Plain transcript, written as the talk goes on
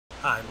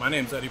Hi, my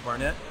name is Eddie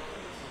Barnett.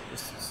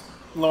 This is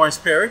Lawrence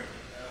Perry.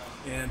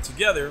 and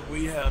together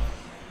we have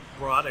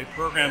brought a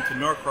program to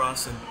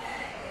Norcross, and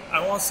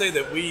I won't say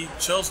that we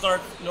chose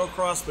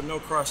Norcross, but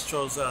Norcross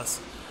chose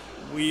us.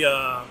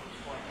 The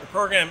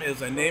program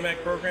is a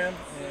NAMC program,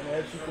 and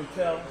as you can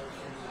tell,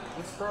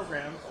 this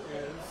program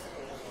is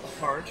a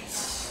part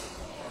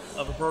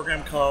of a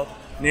program called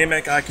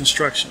NAMC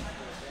iConstruction.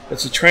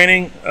 It's a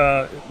training,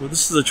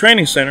 this is a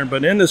training center,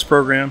 but in this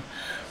program,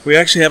 we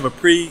actually have a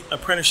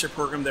pre-apprenticeship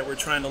program that we're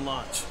trying to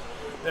launch.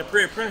 That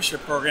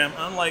pre-apprenticeship program,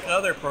 unlike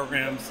other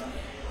programs,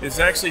 is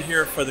actually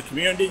here for the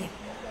community,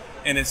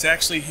 and it's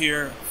actually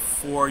here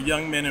for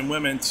young men and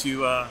women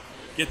to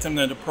get them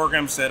into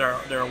programs that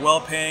are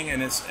well-paying,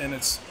 and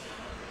it's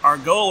our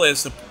goal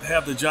is to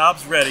have the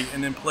jobs ready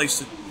and then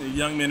place the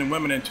young men and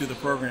women into the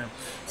program.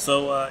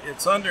 So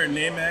it's under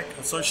NAMC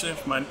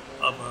Association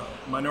of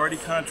Minority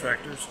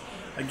Contractors.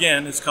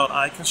 Again, it's called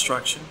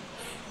iConstruction.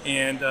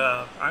 And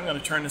I'm going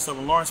to turn this over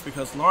to Lawrence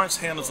because Lawrence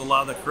handles a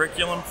lot of the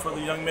curriculum for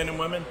the young men and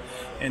women,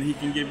 and he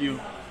can give you.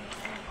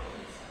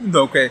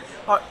 Okay.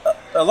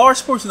 A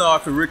large portion of our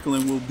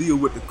curriculum will deal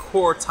with the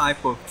core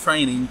type of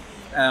training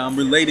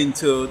relating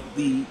to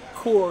the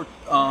core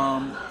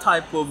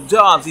type of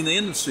jobs in the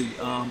industry.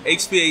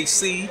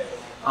 HVAC,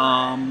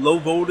 low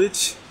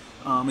voltage,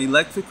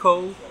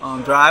 electrical,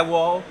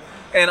 drywall.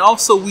 And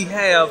also we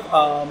have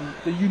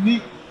the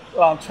unique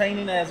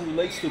training as it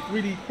relates to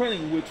 3D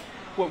printing, which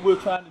what we're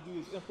trying to do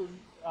is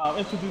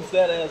introduce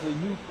that as a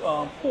new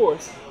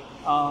course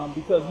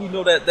because we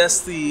know that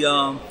that's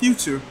the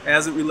future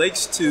as it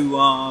relates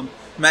to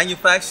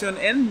manufacturing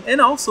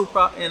and also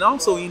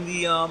in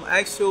the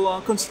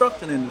actual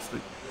construction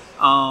industry.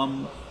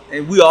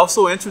 And we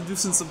also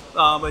introducing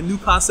a new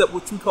concept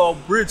which we call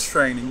bridge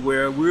training,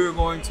 where we're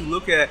going to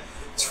look at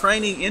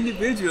training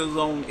individuals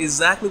on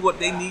exactly what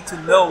they need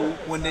to know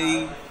when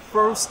they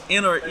first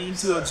enter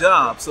into a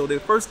job. So their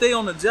first day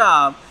on the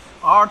job,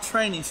 our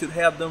training should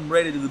have them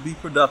ready to be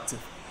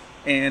productive.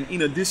 And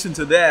in addition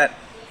to that,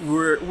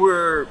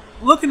 we're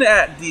looking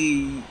at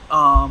the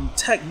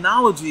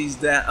technologies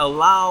that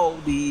allow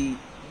the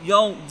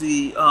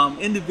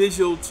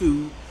individual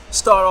to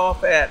start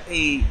off at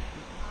a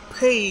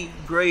pay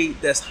grade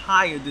that's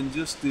higher than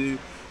just the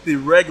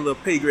regular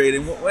pay grade.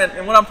 And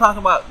when I'm talking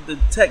about the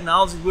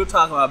technology, we're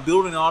talking about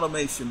building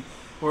automation.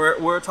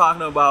 We're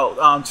talking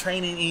about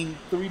training in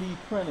 3D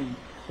printing.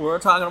 We're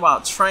talking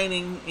about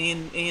training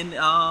in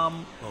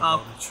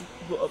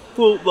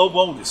full low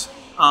voltage,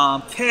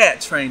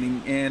 CAD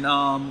training,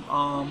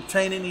 and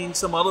training in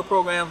some other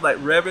programs like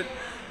Revit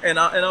and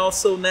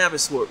also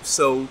Navisworks.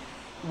 So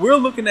we're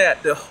looking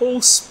at the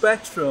whole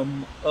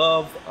spectrum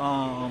of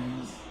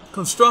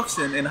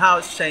construction and how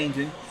it's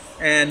changing.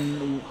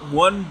 And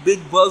one big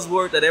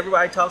buzzword that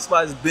everybody talks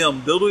about is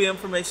BIM, Building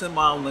Information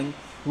Modeling.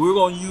 We're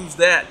going to use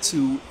that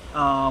to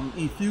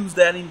infuse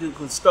that into the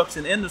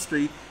construction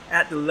industry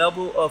at the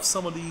level of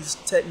some of these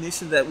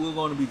technicians that we're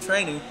going to be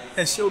training,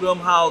 and show them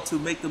how to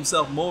make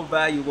themselves more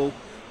valuable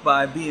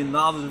by being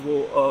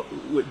knowledgeable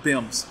with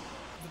BIMs.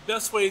 The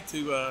best way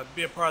to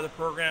be a part of the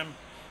program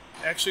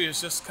actually is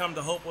just come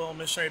to Hopewell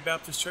Missionary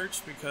Baptist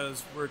Church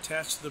because we're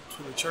attached to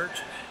the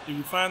church. If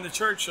you find the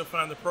church, you'll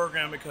find the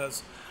program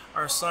because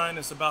our sign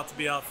is about to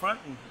be out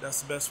front, and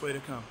that's the best way to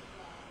come.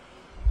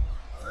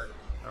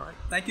 All right.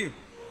 Thank you.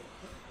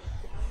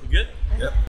 You good? Yep.